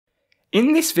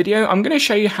In this video, I'm going to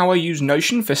show you how I use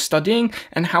Notion for studying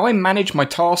and how I manage my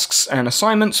tasks and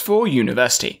assignments for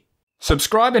university.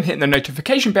 Subscribe and hit the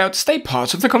notification bell to stay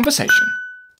part of the conversation.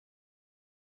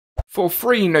 For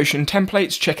free Notion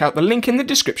templates, check out the link in the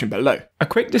description below. A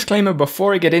quick disclaimer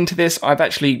before I get into this, I've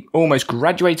actually almost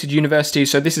graduated university,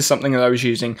 so this is something that I was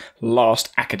using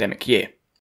last academic year.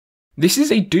 This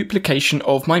is a duplication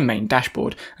of my main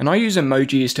dashboard, and I use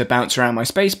emojis to bounce around my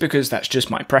space because that's just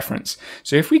my preference.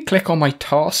 So if we click on my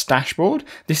tasks dashboard,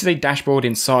 this is a dashboard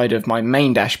inside of my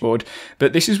main dashboard,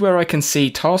 but this is where I can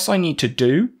see tasks I need to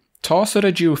do, tasks that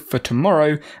are due for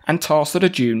tomorrow, and tasks that are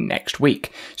due next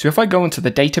week. So if I go into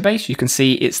the database, you can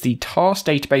see it's the task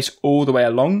database all the way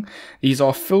along. These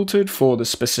are filtered for the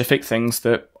specific things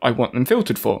that I want them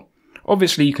filtered for.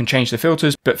 Obviously, you can change the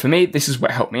filters, but for me, this is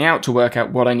what helped me out to work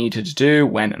out what I needed to do,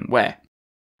 when and where.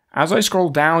 As I scroll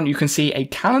down, you can see a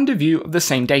calendar view of the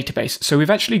same database. So we've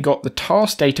actually got the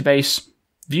task database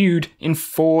viewed in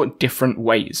 4 different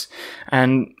ways.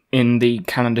 And in the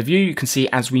calendar view, you can see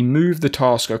as we move the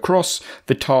task across,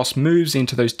 the task moves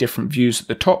into those different views at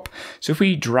the top. So if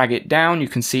we drag it down, you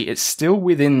can see it's still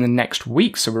within the next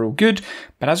week, so we're all good.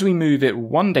 But as we move it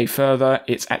one day further,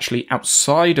 it's actually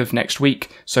outside of next week,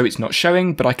 so it's not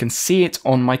showing, but I can see it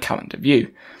on my calendar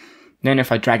view. Then if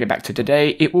I drag it back to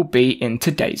today, it will be in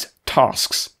today's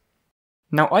tasks.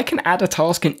 Now I can add a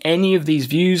task in any of these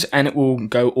views and it will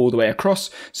go all the way across.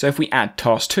 So if we add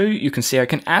task 2, you can see I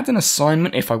can add an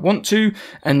assignment if I want to,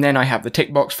 and then I have the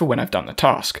tick box for when I've done the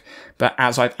task. But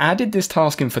as I've added this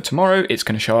task in for tomorrow, it's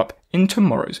going to show up in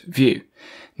tomorrow's view.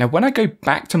 Now when I go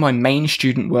back to my main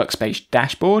student workspace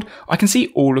dashboard, I can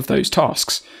see all of those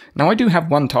tasks. Now I do have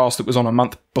one task that was on a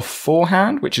month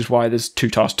beforehand, which is why there's 2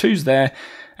 task 2s there.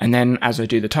 And then as I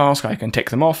do the task, I can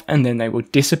tick them off and then they will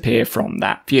disappear from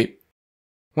that view.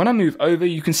 When I move over,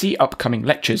 you can see upcoming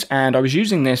lectures, and I was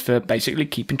using this for basically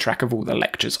keeping track of all the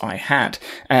lectures I had.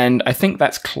 And I think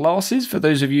that's classes for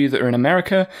those of you that are in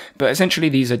America, but essentially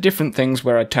these are different things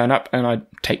where I turn up and I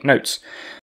take notes.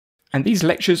 And these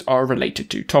lectures are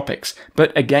related to topics.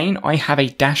 But again, I have a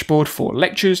dashboard for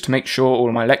lectures to make sure all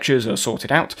of my lectures are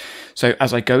sorted out. So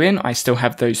as I go in, I still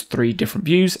have those 3 different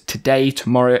views, today,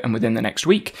 tomorrow, and within the next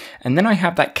week. And then I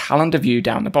have that calendar view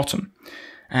down the bottom.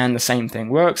 And the same thing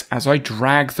works. As I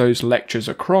drag those lectures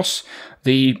across,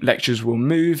 the lectures will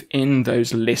move in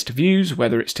those list views,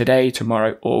 whether it's today,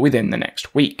 tomorrow, or within the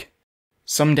next week.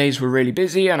 Some days were really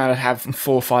busy and I'd have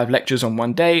 4 or 5 lectures on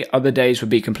one day, other days would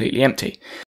be completely empty.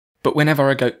 But whenever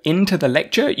I go into the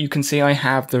lecture, you can see I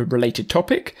have the related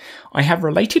topic. I have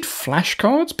related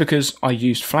flashcards because I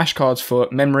used flashcards for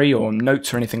memory or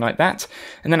notes or anything like that.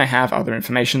 And then I have other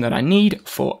information that I need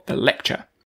for the lecture.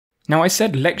 Now I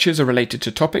said lectures are related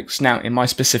to topics. Now in my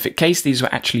specific case, these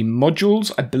were actually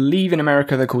modules. I believe in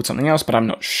America they're called something else, but I'm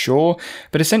not sure.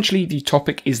 But essentially the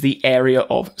topic is the area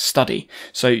of study.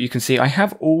 So you can see I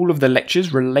have all of the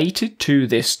lectures related to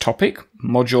this topic,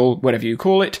 module, whatever you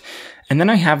call it. And then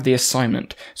I have the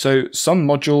assignment. So some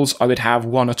modules I would have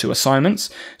 1 or 2 assignments.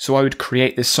 So I would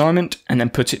create the assignment and then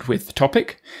put it with the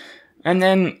topic. And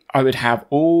then I would have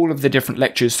all of the different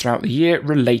lectures throughout the year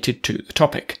related to the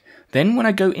topic. Then when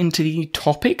I go into the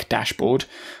topic dashboard,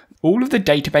 all of the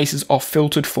databases are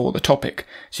filtered for the topic.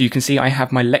 So you can see I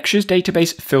have my lectures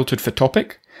database filtered for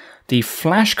topic, the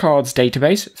flashcards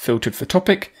database filtered for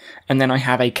topic, and then I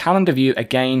have a calendar view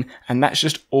again, and that's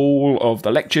just all of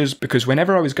the lectures because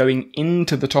whenever I was going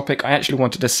into the topic, I actually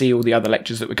wanted to see all the other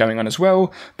lectures that were going on as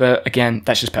well, but again,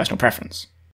 that's just personal preference.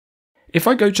 If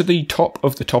I go to the top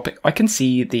of the topic, I can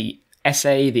see the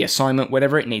essay, the assignment,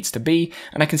 whatever it needs to be,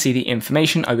 and I can see the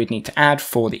information I would need to add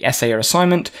for the essay or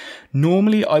assignment.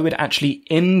 Normally, I would actually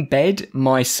embed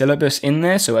my syllabus in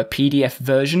there, so a PDF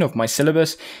version of my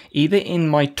syllabus, either in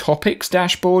my topics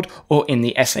dashboard or in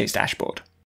the essays dashboard.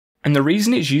 And the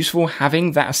reason it's useful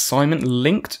having that assignment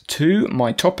linked to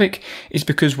my topic is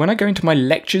because when I go into my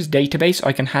lectures database,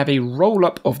 I can have a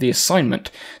roll-up of the assignment.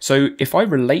 So if I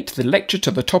relate the lecture to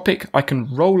the topic, I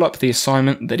can roll up the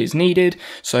assignment that is needed.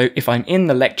 So if I'm in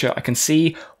the lecture, I can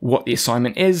see what the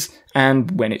assignment is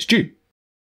and when it's due.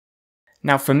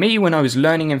 Now for me, when I was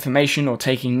learning information or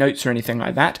taking notes or anything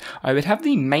like that, I would have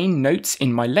the main notes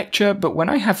in my lecture, but when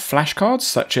I have flashcards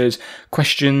such as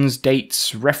questions,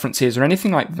 dates, references, or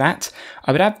anything like that,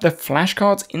 I would have the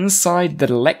flashcards inside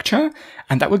the lecture,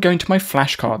 and that would go into my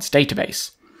flashcards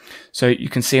database. So you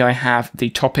can see I have the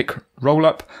topic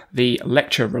roll-up, the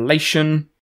lecture relation,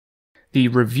 the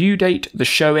review date, the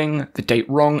showing, the date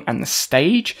wrong, and the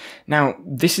stage. Now,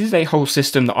 this is a whole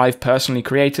system that I've personally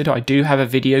created. I do have a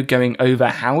video going over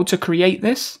how to create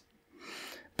this.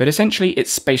 but essentially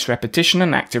it's spaced repetition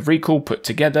and active recall put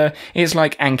together. It's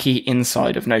like Anki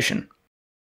inside of Notion.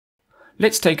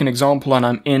 Let's take an example, and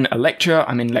I'm in a lecture,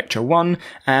 I'm in lecture 1,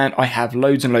 and I have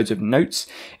loads and loads of notes.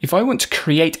 If I want to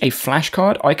create a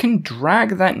flashcard, I can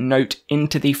drag that note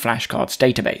into the flashcards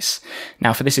database.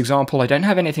 Now for this example, I don't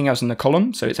have anything else in the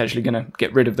column, so it's actually going to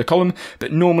get rid of the column,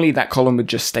 but normally that column would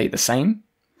just stay the same.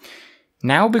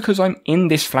 Now because I'm in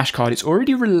this flashcard, it's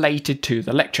already related to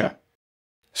the lecture.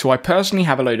 So I personally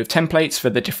have a load of templates for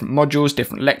the different modules,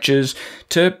 different lectures,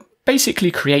 to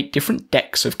basically create different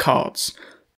decks of cards.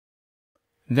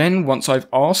 Then once I've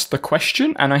asked the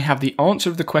question and I have the answer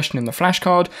of the question in the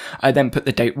flashcard, I then put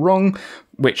the date wrong,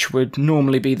 which would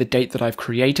normally be the date that I've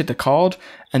created the card,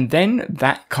 and then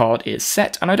that card is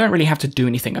set and I don't really have to do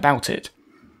anything about it.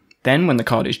 Then when the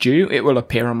card is due, it will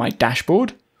appear on my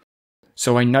dashboard.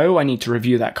 So I know I need to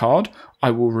review that card.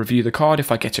 I will review the card.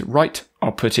 If I get it right,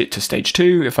 I'll put it to stage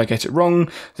 2. If I get it wrong,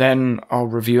 then I'll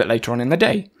review it later on in the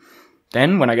day.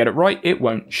 Then when I get it right, it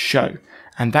won't show.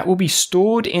 And that will be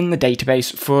stored in the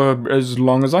database for as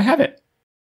long as I have it.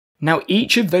 Now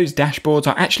each of those dashboards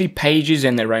are actually pages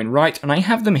in their own right, and I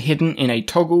have them hidden in a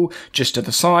toggle just to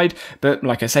the side, but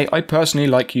like I say, I personally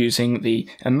like using the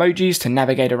emojis to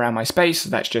navigate around my space.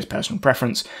 That's just personal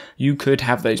preference. You could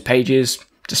have those pages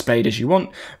displayed as you want,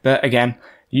 but again,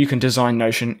 you can design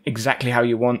Notion exactly how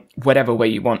you want, whatever way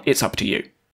you want, it's up to you.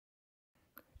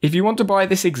 If you want to buy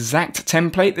this exact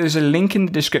template, there's a link in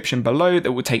the description below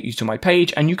that will take you to my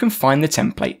page and you can find the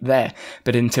template there.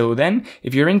 But until then,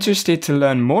 if you're interested to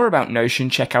learn more about Notion,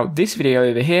 check out this video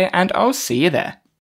over here and I'll see you there.